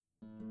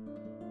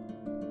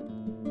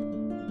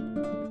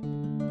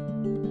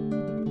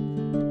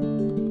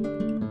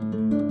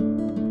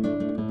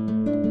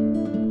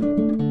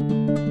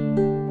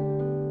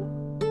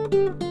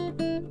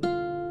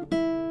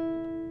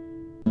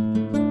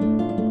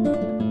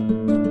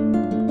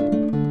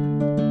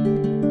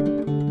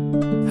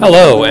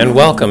Hello and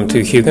welcome to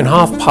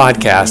Hugenhoff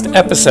Podcast,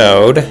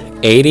 episode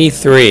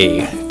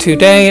 83.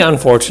 Today,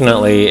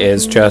 unfortunately,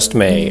 is just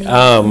me.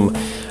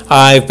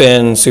 I've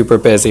been super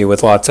busy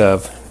with lots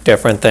of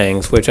different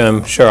things, which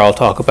I'm sure I'll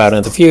talk about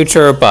in the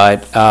future,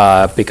 but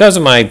because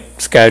of my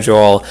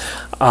schedule,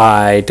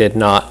 I did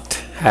not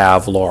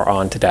have Laura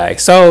on today.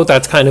 So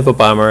that's kind of a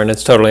bummer, and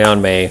it's totally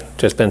on me.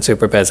 Just been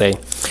super busy.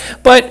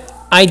 But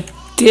I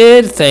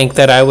did think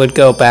that I would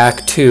go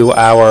back to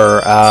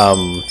our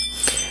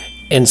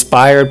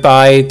Inspired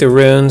by the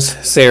Runes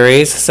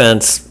series,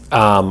 since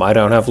I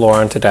don't have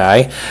Lauren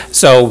today.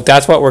 So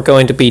that's what we're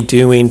going to be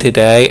doing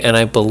today, and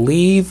I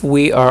believe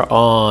we are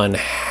on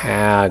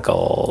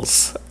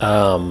Hagel's.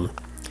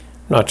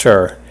 Not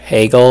sure.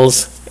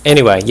 Hagel's?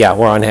 Anyway, yeah,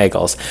 we're on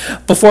Hagel's.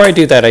 Before I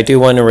do that, I do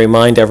want to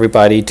remind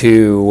everybody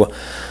to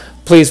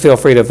please feel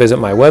free to visit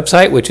my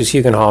website, which is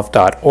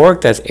hugenhoff.org.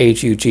 That's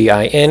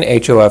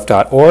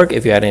huginhof.org.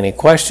 If you had any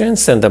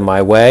questions, send them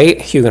my way,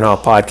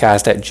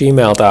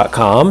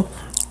 hugenhoffpodcast@gmail.com.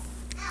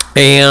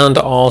 And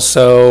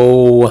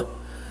also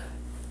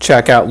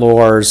check out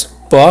Laura's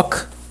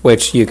book,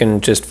 which you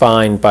can just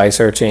find by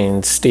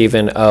searching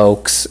Stephen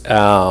Oakes.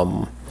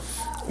 And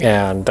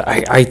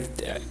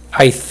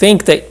I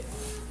think that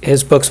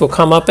his books will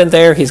come up in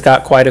there. He's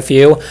got quite a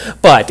few.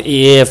 But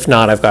if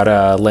not, I've got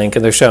a link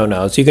in the show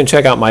notes. You can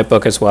check out my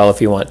book as well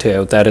if you want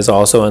to. That is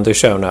also in the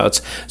show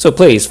notes. So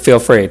please feel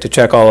free to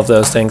check all of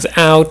those things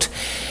out.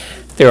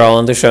 They're all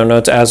in the show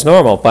notes as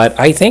normal, but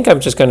I think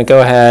I'm just going to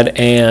go ahead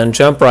and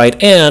jump right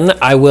in.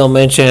 I will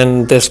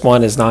mention this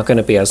one is not going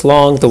to be as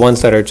long. The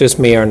ones that are just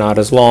me are not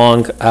as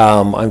long.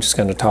 I'm just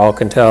going to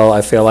talk until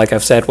I feel like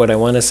I've said what I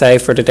want to say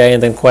for today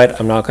and then quit.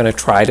 I'm not going to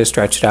try to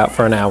stretch it out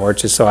for an hour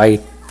just so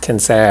I can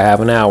say I have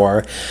an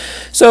hour.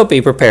 So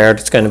be prepared.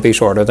 It's going to be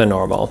shorter than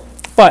normal.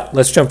 But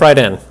let's jump right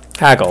in.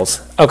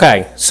 Haggles.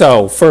 Okay,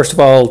 so first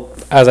of all,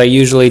 as I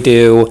usually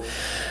do,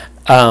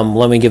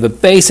 let me give a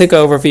basic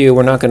overview.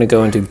 We're not going to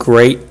go into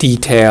great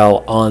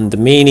detail on the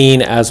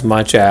meaning as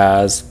much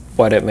as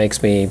what it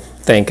makes me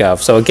think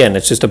of. So again,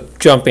 it's just a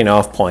jumping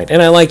off point.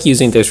 And I like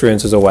using these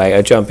runes as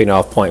a jumping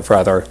off point for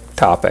other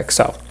topics.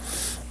 So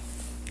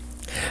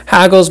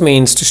Haggles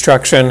means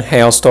destruction,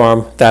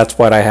 hailstorm. That's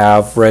what I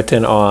have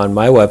written on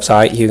my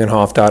website,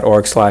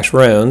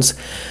 hugenhoff.org/runes.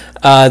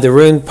 The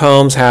rune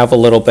poems have a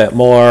little bit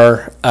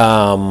more,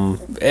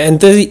 and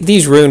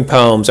these rune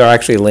poems are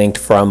actually linked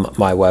from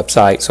my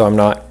website, so I'm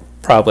not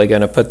probably going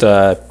to put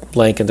the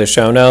link in the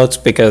show notes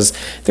because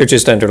they're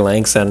just under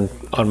links and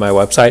on my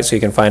website, so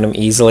you can find them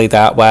easily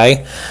that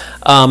way.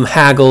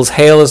 Haggles,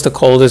 hail is the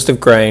coldest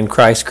of grain,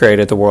 Christ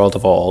created the world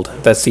of old.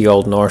 That's the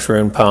Old Norse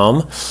rune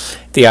poem.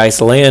 The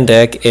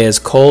Icelandic is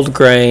cold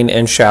grain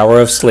and shower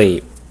of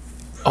sleet.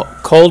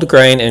 Cold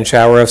grain and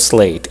shower of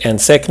sleet,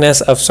 and sickness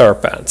of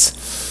serpents.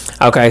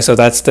 Okay, so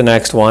that's the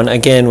next one.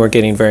 Again, we're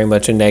getting very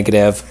much a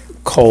negative,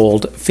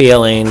 cold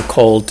feeling,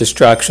 cold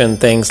destruction,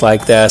 things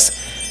like this.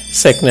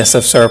 Sickness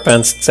of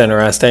serpents, it's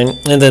interesting.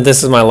 And then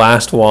this is my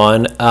last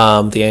one,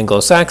 the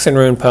Anglo-Saxon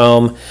rune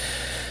poem.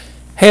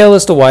 Hail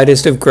is the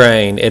whitest of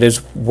grain. It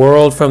is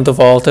whirled from the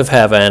vault of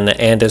heaven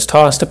and is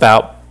tossed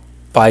about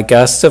by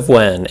gusts of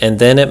wind, and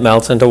then it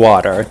melts into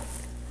water.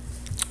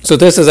 So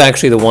this is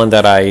actually the one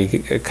that I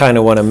kind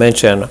of want to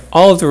mention.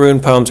 All of the rune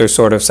poems are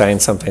sort of saying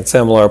something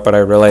similar, but I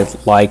really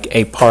like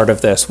a part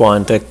of this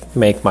one to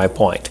make my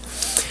point.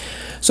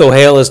 So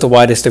hail is the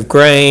whitest of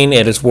grain.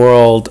 It is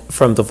whirled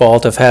from the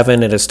vault of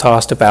heaven. It is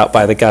tossed about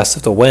by the gusts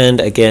of the wind.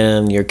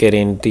 Again, you're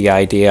getting the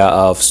idea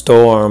of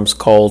storms,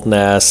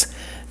 coldness,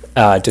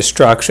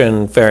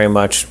 destruction, very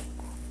much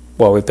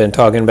what we've been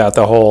talking about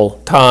the whole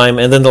time.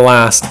 And then the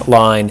last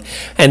line,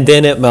 and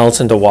then it melts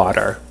into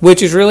water,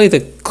 which is really the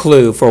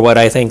clue for what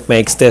I think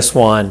makes this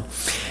one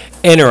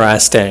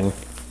interesting.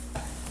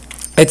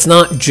 It's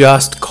not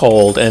just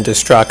cold and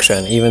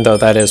destruction, even though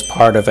that is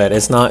part of it.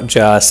 It's not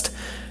just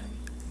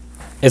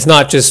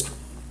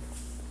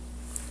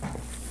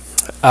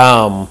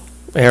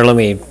here, let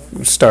me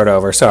start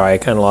over. Sorry, I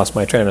kind of lost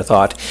my train of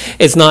thought.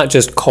 It's not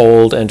just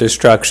cold and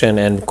destruction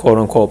and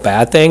quote-unquote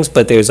bad things,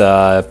 but there's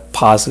a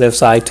positive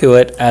side to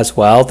it as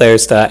well.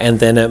 There's the, and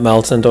then it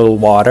melts into the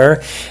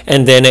water,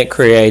 and then it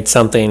creates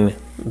something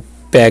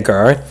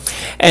bigger.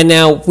 And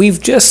now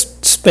we've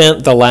just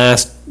spent the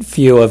last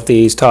few of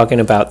these talking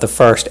about the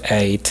first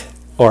eight,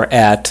 or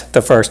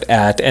the first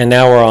at, and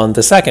now we're on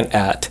the second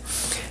at,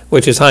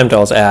 which is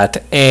Heimdall's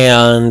at.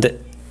 And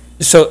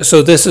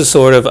so this is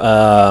sort of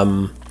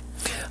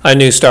a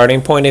new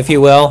starting point, if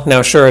you will.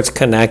 Now, sure, it's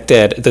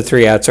connected. The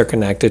three ats are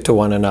connected to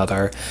one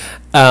another.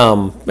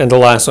 And the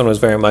last one was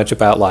very much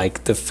about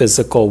like the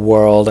physical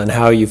world and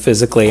how you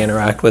physically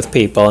interact with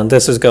people. And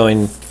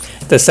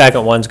the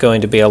second one's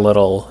going to be a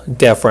little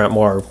different,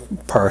 more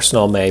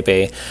personal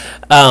maybe.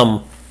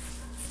 But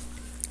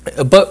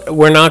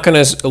we're not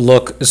going to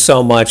look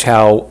so much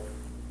how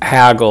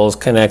Haggles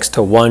connects to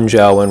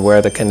Wunjo and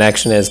where the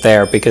connection is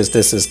there, because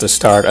this is the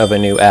start of a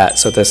new at.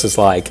 So this is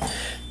like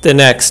the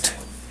next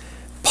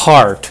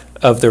part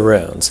of the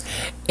runes.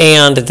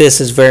 And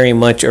this is very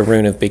much a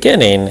rune of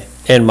beginning,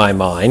 in my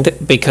mind,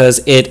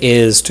 because it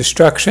is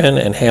destruction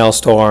and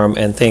hailstorm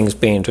and things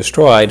being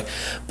destroyed.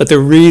 But the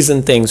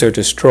reason things are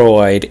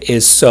destroyed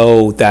is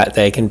so that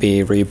they can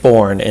be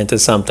reborn into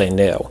something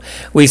new.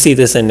 We see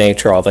this in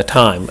nature all the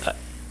time.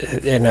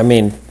 And I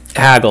mean,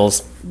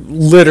 haggles,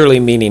 literally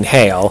meaning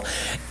hail,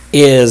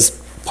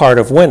 is part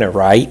of winter,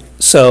 right?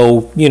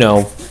 So,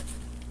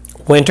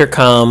 winter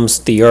comes,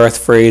 the earth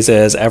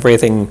freezes,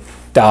 everything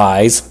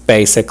dies,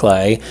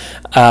 basically.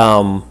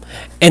 And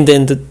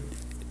then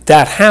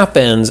that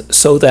happens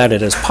so that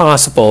it is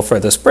possible for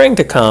the spring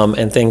to come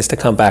and things to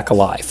come back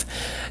alive.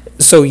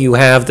 So you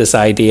have this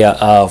idea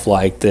of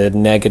like the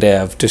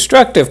negative,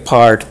 destructive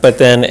part, but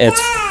then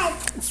it's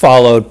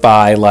followed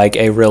by like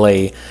a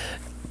really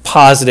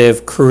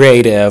positive,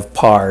 creative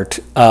part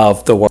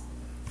of the world.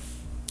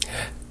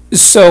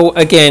 So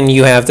again,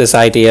 you have this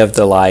idea of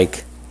the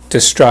like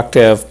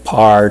destructive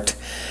part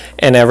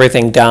and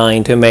everything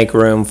dying to make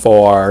room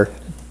for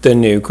the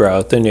new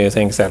growth, the new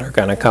things that are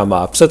going to come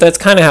up. So that's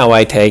kind of how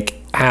I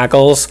take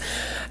haggles.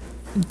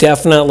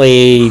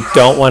 Definitely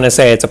don't want to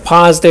say it's a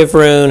positive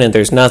rune and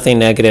there's nothing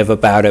negative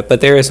about it, but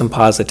there is some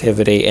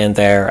positivity in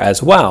there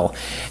as well.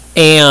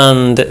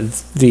 And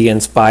the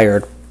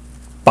inspired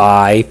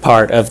by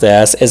part of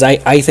this is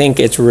I think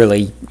it's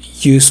really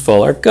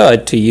useful or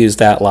good to use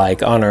that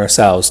like on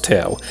ourselves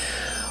too,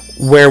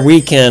 where we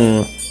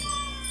can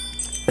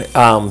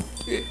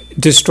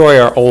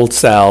destroy our old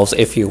selves,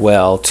 if you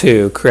will,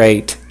 to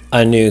create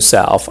a new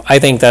self. I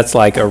think that's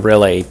like a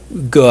really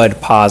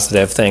good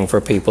positive thing for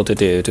people to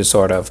do, to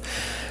sort of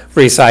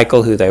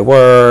recycle who they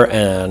were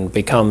and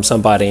become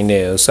somebody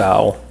new.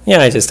 So yeah,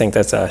 I just think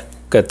that's a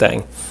good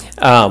thing.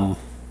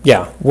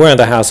 We're in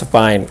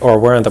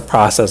the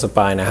process of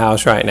buying a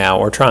house right now.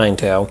 We're trying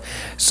to.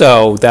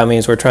 So that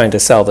means we're trying to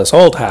sell this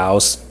old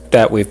house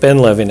that we've been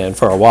living in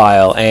for a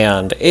while,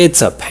 and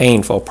it's a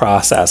painful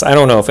process. I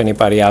don't know if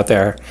anybody out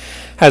there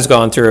has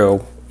gone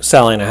through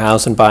selling a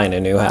house and buying a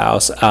new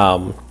house.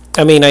 I'm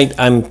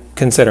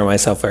consider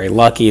myself very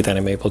lucky that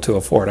I'm able to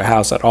afford a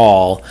house at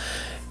all,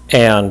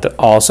 and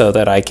also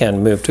that I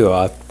can move to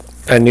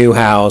a new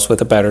house with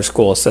a better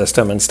school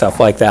system and stuff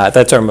like that.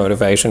 That's our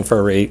motivation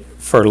for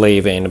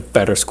leaving,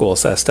 better school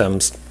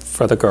systems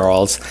for the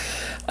girls.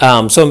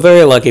 So I'm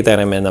very lucky that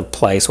I'm in a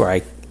place where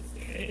I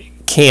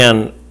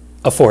can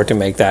afford to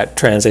make that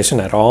transition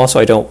at all, so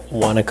I don't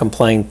want to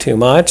complain too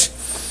much.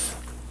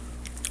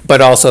 But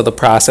also the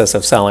process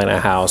of selling a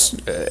house,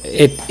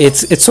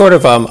 it's sort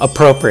of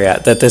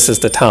appropriate that this is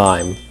the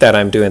time that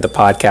I'm doing the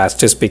podcast,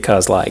 just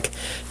because like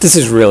this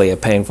is really a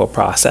painful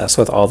process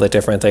with all the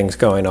different things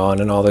going on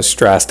and all the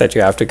stress that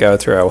you have to go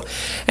through.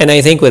 And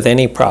I think with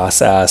any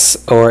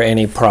process or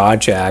any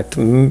project,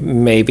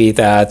 maybe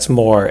that's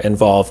more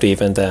involved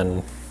even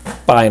than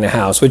buying a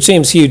house, which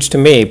seems huge to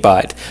me,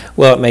 but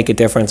will it make a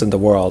difference in the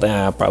world?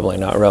 Probably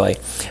not really.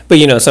 But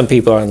some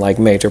people are in like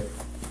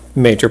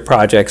major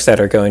projects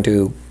that are going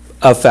to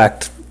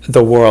affect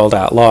the world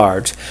at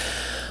large.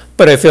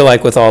 But I feel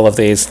like with all of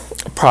these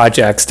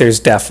projects,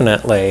 there's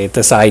definitely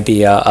this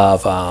idea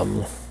of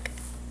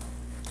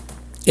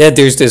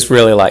there's this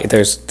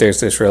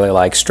really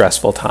like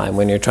stressful time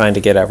when you're trying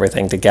to get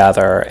everything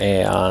together,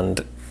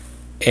 and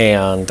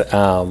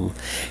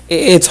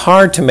it's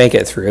hard to make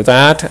it through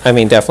that. I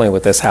mean, definitely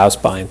with this house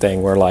buying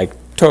thing, we're like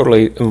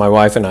my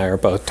wife and I are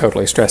both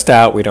totally stressed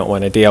out. We don't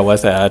want to deal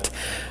with it.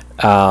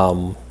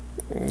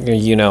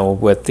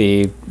 With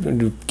the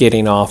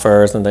getting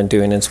offers and then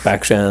doing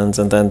inspections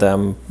and then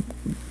them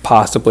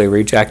possibly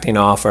rejecting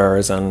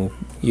offers, and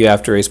you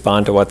have to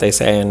respond to what they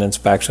say in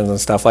inspections and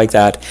stuff like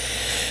that.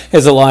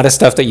 There's a lot of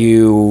stuff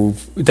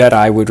that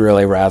I would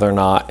really rather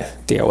not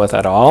deal with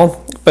at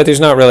all, but there's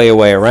not really a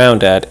way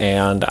around it.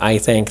 And I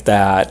think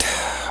that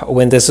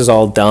when this is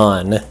all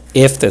done,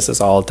 if this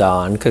is all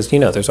done, because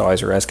there's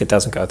always a risk it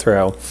doesn't go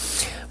through,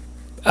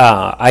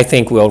 I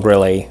think we'll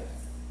really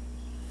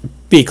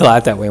be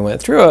glad that we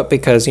went through it,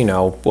 because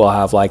we'll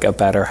have like a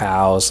better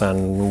house,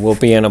 and we'll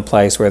be in a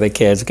place where the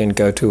kids can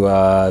go to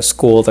a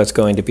school that's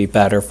going to be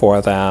better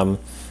for them.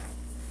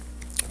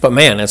 But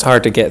man, it's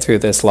hard to get through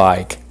this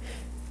like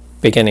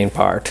beginning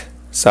part.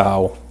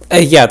 So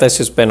that's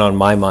just been on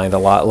my mind a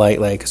lot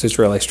lately, because it's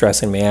really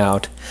stressing me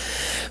out.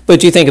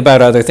 But you think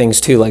about other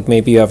things too, like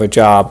maybe you have a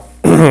job.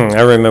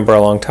 I remember a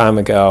long time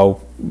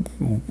ago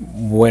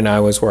when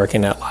I was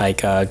working at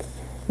like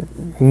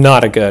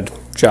not a good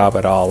job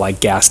at all, like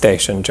gas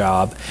station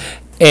job,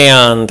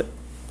 and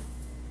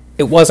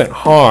it wasn't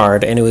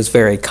hard and it was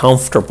very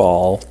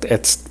comfortable.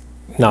 It's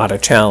not a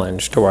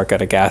challenge to work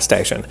at a gas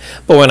station.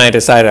 But when I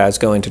decided I was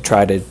going to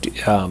try to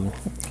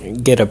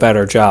get a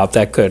better job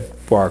that could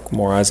work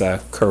more as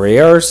a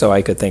career, so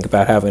I could think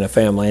about having a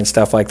family and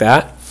stuff like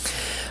that,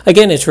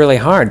 again, it's really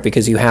hard,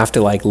 because you have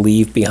to like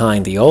leave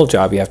behind the old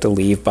job. You have to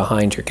leave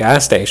behind your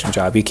gas station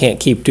job. You can't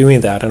keep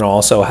doing that and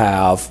also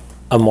have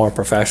a more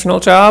professional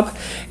job.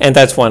 And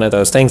that's one of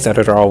those things that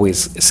are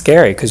always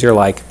scary, because you're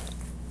like,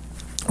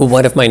 well,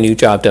 what if my new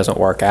job doesn't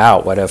work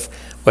out? What if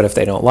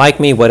they don't like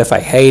me? What if I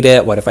hate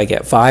it? What if I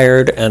get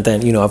fired? And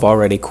then I've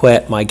already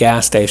quit my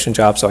gas station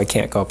job, so I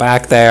can't go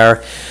back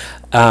there.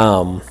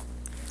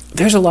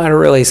 There's a lot of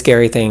really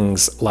scary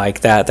things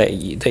like that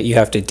you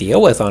have to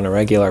deal with on a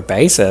regular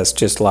basis,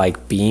 just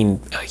like being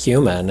a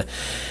human,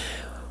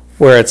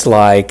 where it's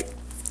like,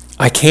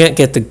 I can't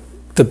get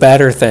the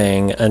better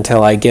thing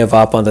until I give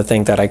up on the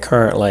thing that I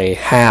currently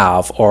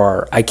have,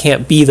 or I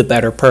can't be the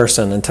better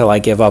person until I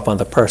give up on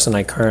the person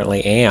I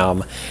currently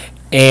am.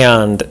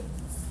 And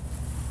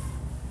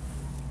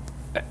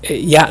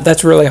yeah,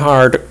 that's really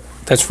hard.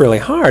 That's really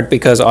hard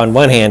because on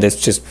one hand, it's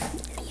just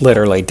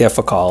literally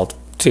difficult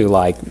to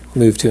like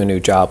move to a new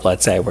job,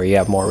 let's say, where you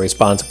have more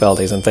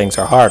responsibilities and things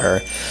are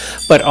harder.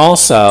 But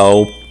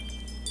also,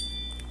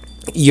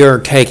 you're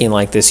taking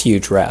like this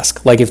huge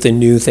risk. Like if the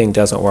new thing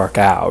doesn't work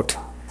out,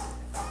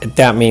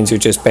 that means you're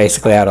just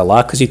basically out of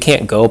luck because you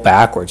can't go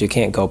backwards. You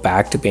can't go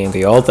back to being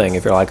the old thing.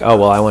 If you're like, oh,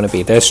 well, I want to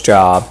be this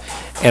job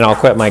and I'll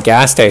quit my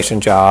gas station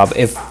job.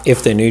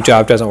 If the new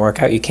job doesn't work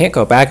out, you can't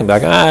go back and be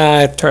like,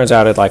 it turns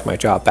out I'd like my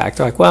job back.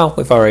 They're like, well,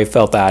 we've already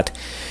felt that.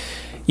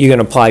 You can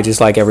apply just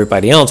like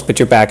everybody else, but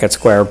you're back at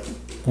square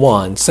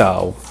one.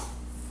 So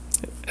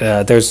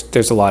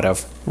there's a lot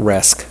of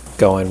risk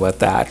going with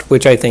that,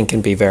 which I think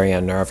can be very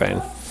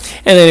unnerving.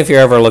 And then if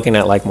you're ever looking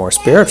at like more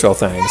spiritual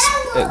things,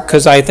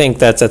 because I think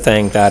that's a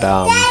thing that,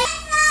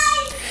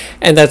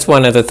 and that's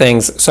one of the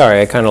things, sorry,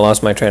 I kind of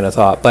lost my train of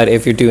thought, but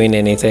if you're doing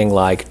anything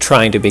like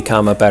trying to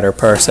become a better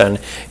person,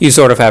 you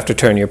sort of have to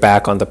turn your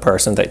back on the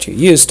person that you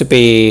used to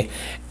be.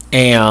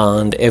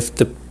 And if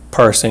the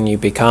person you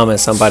become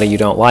is somebody you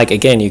don't like,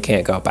 again, you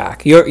can't go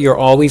back. You're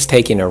always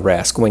taking a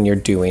risk when you're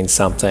doing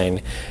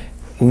something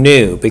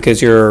new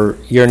because you're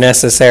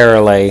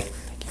necessarily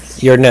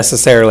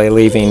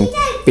leaving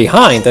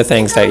behind the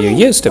things that you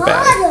used to be.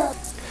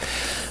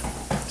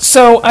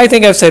 So I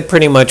think I've said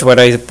pretty much what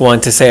I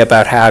want to say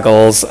about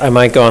haggles. I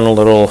might go on a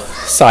little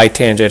side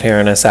tangent here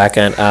in a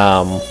second.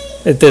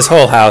 This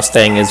whole house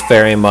thing has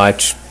very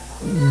much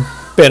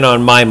been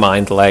on my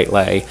mind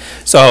lately,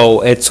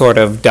 so it sort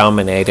of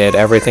dominated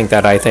everything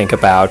that I think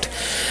about.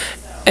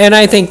 And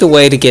I think the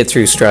way to get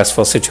through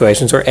stressful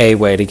situations, or a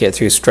way to get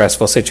through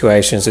stressful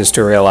situations, is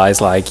to realize,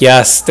 like,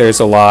 yes, there's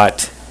a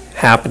lot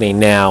happening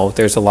now.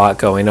 There's a lot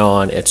going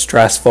on. It's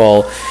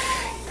stressful.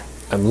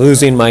 I'm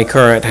losing my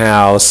current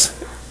house,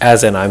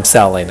 as in I'm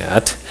selling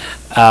it.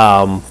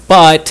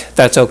 But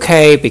that's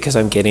okay because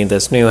I'm getting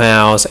this new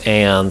house,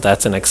 and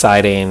that's an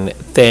exciting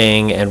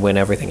thing. And when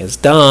everything is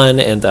done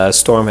and the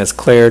storm has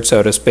cleared,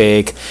 so to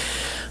speak,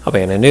 I'll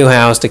be in a new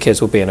house, the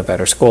kids will be in a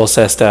better school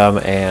system,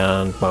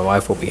 and my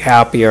wife will be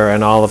happier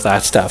and all of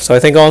that stuff. So I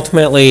think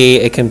ultimately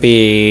it can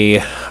be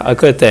a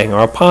good thing or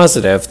a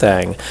positive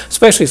thing,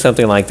 especially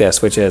something like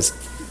this, which is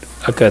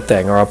a good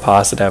thing or a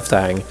positive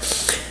thing.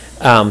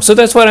 So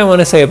that's what I want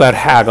to say about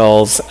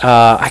haggles.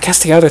 I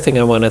guess the other thing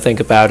I want to think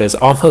about is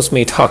almost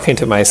me talking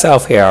to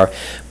myself here,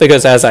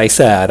 because as I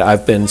said,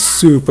 I've been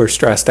super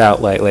stressed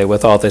out lately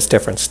with all this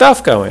different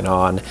stuff going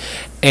on.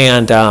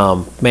 And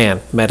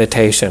man,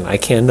 meditation. I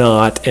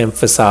cannot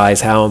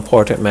emphasize how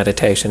important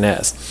meditation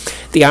is.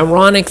 The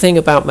ironic thing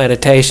about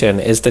meditation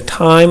is the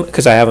time,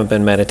 because I haven't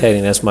been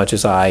meditating as much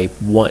as I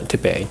want to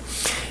be.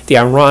 The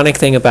ironic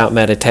thing about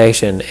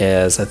meditation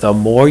is that the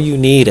more you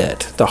need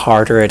it, the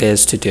harder it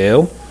is to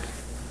do.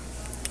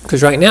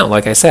 Because right now,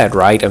 like I said,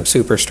 right, I'm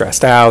super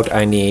stressed out.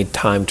 I need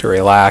time to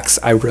relax.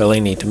 I really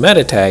need to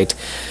meditate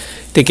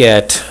to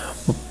get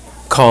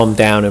calmed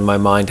down in my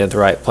mind in the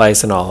right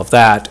place and all of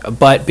that.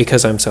 But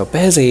because I'm so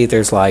busy,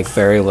 there's like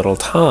very little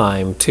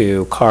time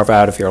to carve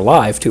out of your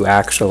life to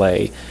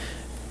actually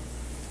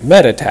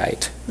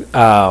meditate.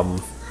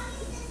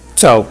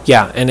 So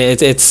yeah, and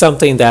it's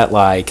something that,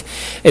 like,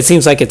 it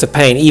seems like it's a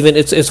pain. Even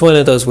it's one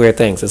of those weird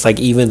things. It's like,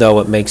 even though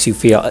it makes you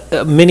feel,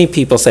 many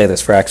people say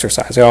this for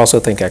exercise. I also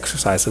think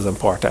exercise is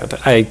important.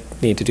 I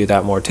need to do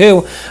that more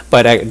too.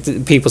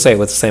 But people say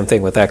with the same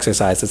thing with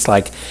exercise. It's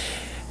like,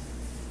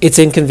 it's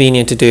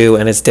inconvenient to do,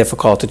 and it's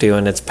difficult to do,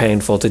 and it's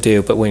painful to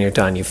do. But when you're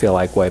done, you feel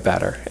like way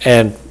better.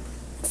 And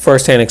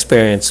firsthand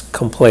experience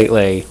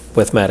completely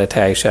with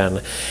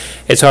meditation.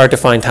 It's hard to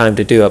find time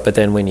to do it, but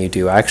then when you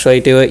do actually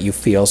do it, you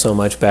feel so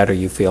much better.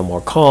 You feel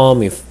more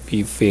calm, you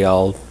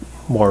feel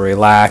more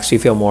relaxed, you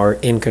feel more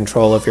in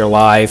control of your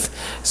life.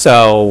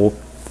 So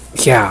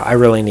yeah, I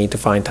really need to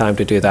find time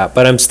to do that.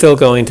 But I'm still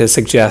going to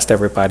suggest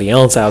everybody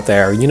else out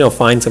there,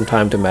 find some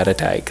time to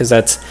meditate, because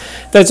that's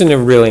a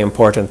really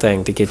important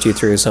thing to get you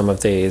through some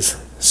of these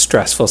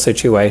stressful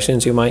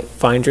situations you might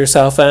find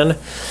yourself in.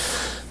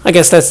 I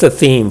guess that's the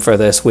theme for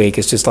this week,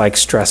 is just like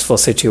stressful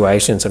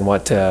situations and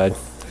what to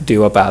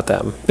do about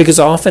them. Because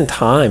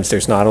oftentimes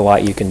there's not a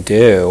lot you can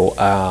do.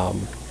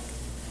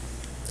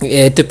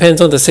 It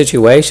depends on the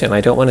situation. I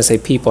don't want to say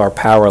people are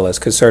powerless,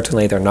 because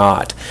certainly they're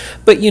not.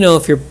 But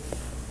if you're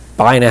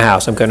buying a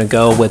house, I'm going to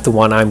go with the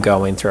one I'm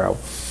going through.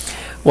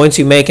 Once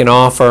you make an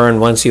offer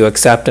and once you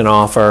accept an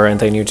offer, and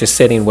then you're just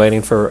sitting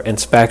waiting for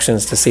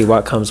inspections to see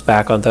what comes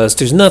back on those,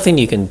 there's nothing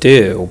you can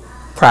do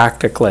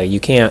practically. You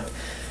can't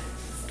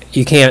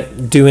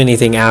do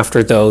anything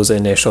after those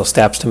initial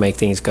steps to make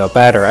things go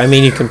better. I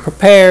mean, you can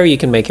prepare, you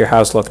can make your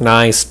house look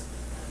nice,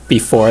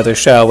 before the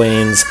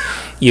showings.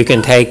 You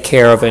can take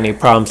care of any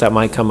problems that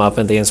might come up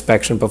in the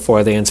inspection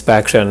before the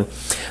inspection.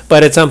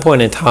 But at some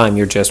point in time,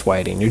 you're just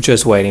waiting. You're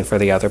just waiting for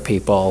the other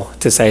people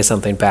to say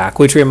something back,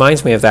 which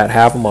reminds me of that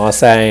Habermas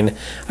saying.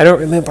 I don't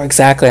remember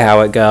exactly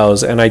how it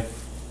goes, and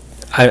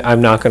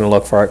I'm not going to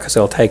look for it because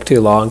it'll take too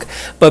long.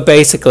 But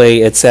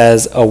basically, it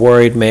says a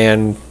worried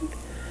man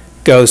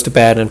goes to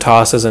bed and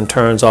tosses and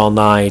turns all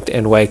night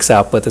and wakes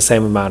up with the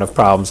same amount of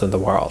problems in the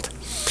world.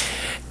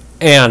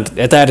 And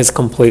that is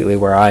completely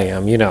where I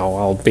am.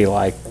 I'll be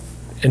like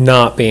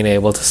not being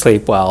able to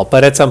sleep well.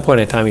 But at some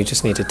point in time, you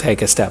just need to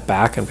take a step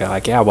back and be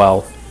like, yeah,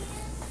 well,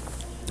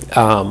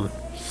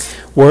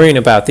 worrying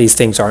about these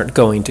things aren't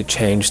going to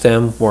change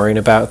them. Worrying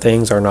about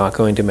things are not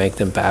going to make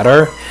them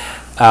better.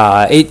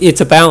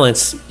 It's a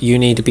balance. You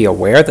need to be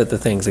aware that the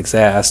things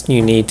exist.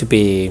 You need to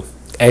be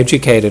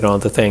educated on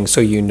the things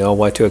so you know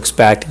what to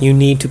expect. You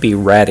need to be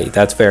ready.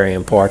 That's very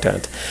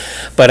important.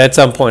 But at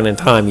some point in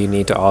time, you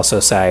need to also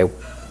say,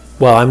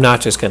 well, I'm not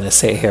just going to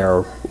sit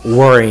here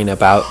worrying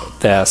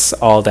about this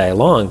all day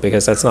long,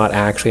 because that's not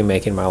actually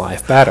making my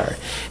life better.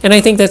 And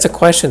I think that's a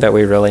question that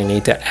we really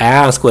need to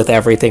ask with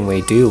everything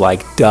we do.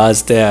 Like,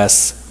 does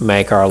this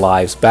make our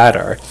lives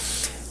better?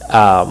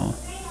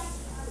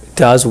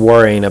 Does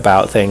worrying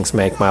about things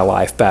make my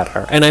life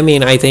better? And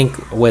I think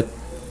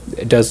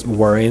does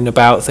worrying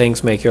about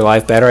things make your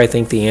life better? I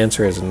think the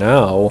answer is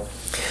no.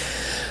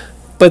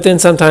 But then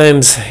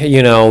sometimes,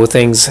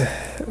 things,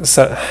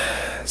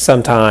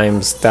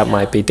 sometimes that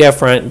might be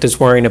different. Does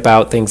worrying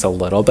about things a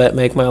little bit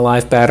make my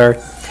life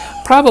better?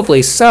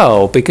 Probably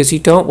so, because you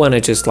don't want to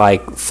just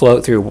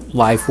float through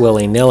life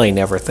willy-nilly,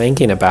 never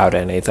thinking about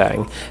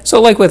anything.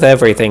 So with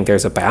everything,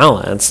 there's a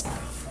balance.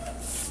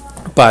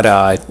 But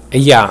I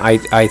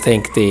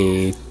think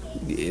the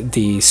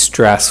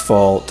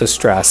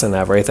stress and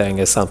everything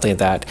is something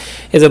that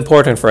is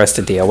important for us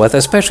to deal with,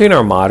 especially in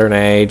our modern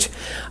age.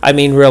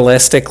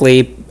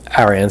 Realistically,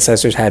 our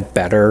ancestors had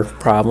better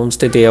problems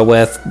to deal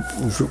with,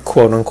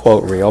 quote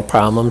unquote real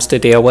problems to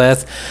deal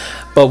with.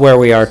 But where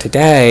we are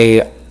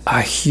today,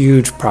 a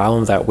huge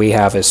problem that we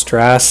have is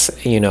stress.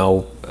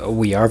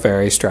 We are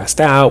very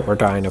stressed out. We're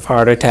dying of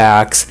heart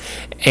attacks.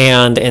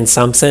 And in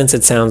some sense,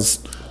 it sounds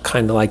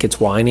kind of like it's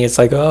whiny. It's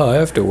like, oh, I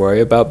have to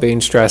worry about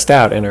being stressed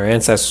out. And our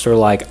ancestors were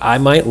like, I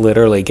might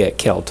literally get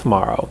killed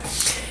tomorrow.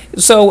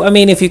 So,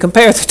 if you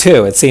compare the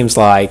two, it seems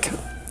like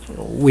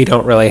we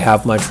don't really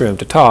have much room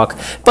to talk.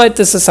 But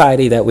the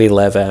society that we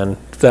live in,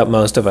 that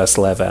most of us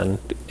live in,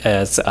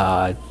 as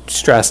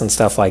stress and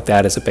stuff like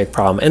that is a big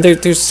problem. And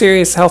there's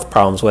serious health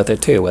problems with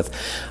it too, with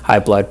high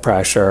blood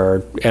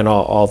pressure and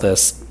all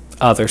this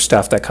other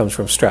stuff that comes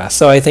from stress.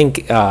 So I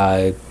think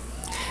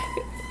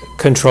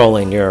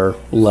controlling your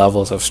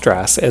levels of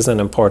stress is an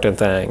important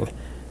thing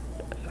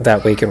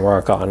that we can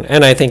work on.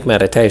 And I think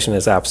meditation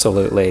is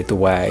absolutely the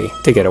way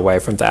to get away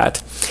from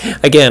that.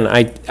 Again,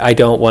 I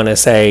don't want to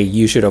say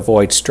you should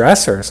avoid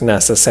stressors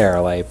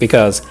necessarily,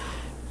 because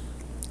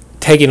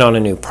taking on a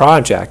new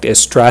project is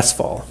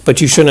stressful, but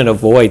you shouldn't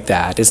avoid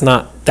that.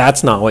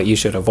 That's not what you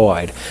should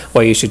avoid.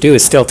 What you should do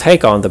is still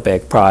take on the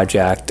big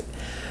project,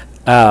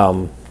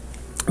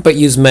 but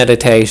use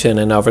meditation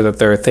and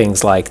other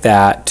things like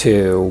that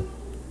to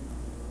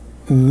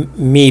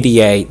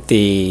mediate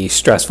the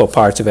stressful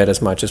parts of it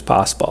as much as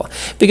possible,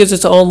 because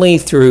it's only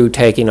through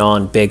taking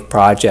on big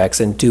projects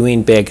and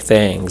doing big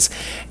things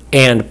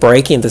and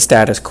breaking the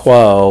status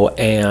quo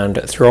and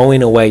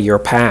throwing away your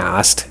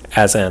past,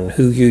 as in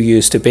who you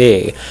used to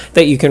be,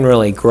 that you can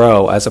really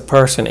grow as a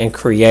person and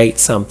create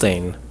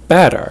something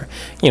better.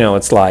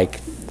 It's like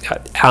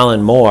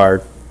Alan Moore,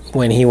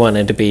 when he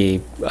wanted to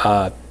be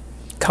a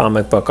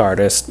comic book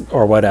artist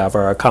or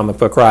whatever, a comic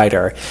book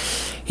writer,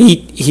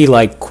 he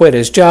quit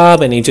his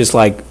job and he just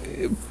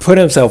put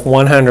himself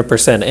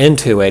 100%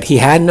 into it. He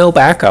had no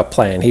backup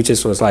plan. He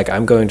just was like,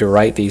 I'm going to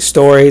write these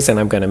stories and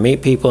I'm going to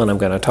meet people and I'm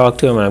going to talk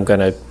to them and I'm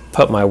going to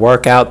put my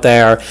work out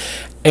there.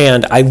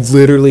 And I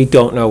literally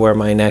don't know where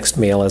my next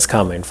meal is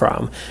coming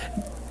from.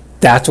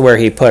 That's where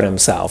he put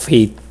himself.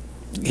 He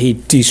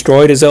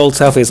destroyed his old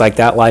self. He's like,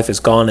 that life is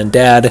gone and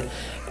dead.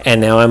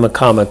 And now I'm a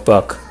comic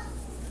book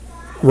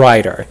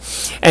writer,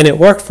 and it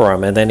worked for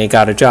him, and then he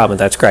got a job, and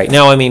that's great.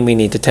 Now, we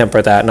need to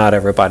temper that. Not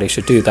everybody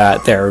should do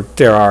that. There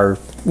are,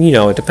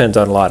 it depends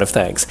on a lot of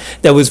things.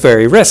 That was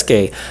very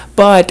risky,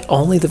 but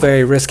only the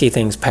very risky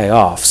things pay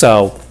off.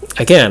 So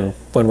again,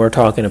 when we're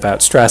talking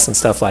about stress and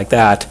stuff like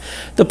that,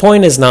 the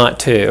point is not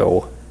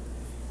to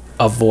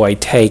avoid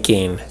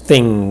taking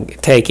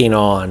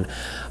on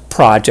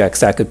projects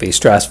that could be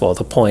stressful.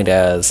 The point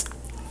is,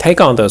 take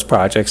on those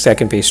projects that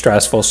can be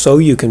stressful so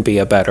you can be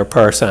a better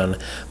person,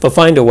 but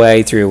find a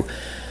way through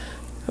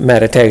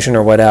meditation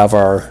or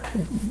whatever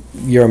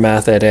your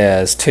method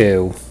is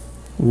to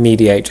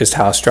mediate just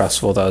how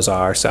stressful those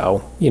are,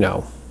 so you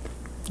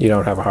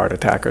don't have a heart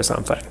attack or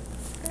something,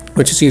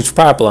 which is a huge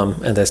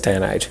problem in this day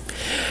and age.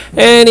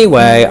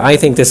 Anyway, I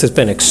think this has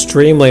been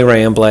extremely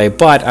rambly,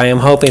 but I am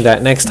hoping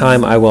that next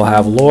time I will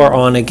have Laura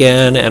on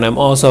again, and I'm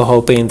also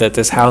hoping that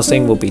this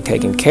housing will be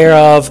taken care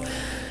of.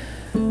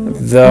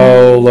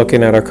 Though,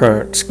 looking at our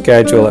current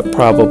schedule, it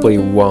probably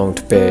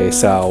won't be,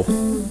 so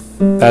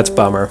that's a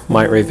bummer.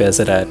 Might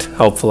revisit it.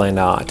 Hopefully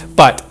not.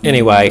 But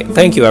anyway,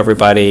 thank you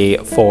everybody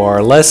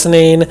for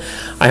listening.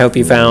 I hope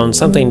you found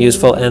something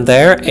useful in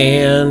there,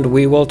 and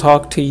we will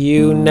talk to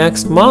you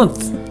next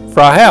month.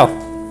 Fra hell.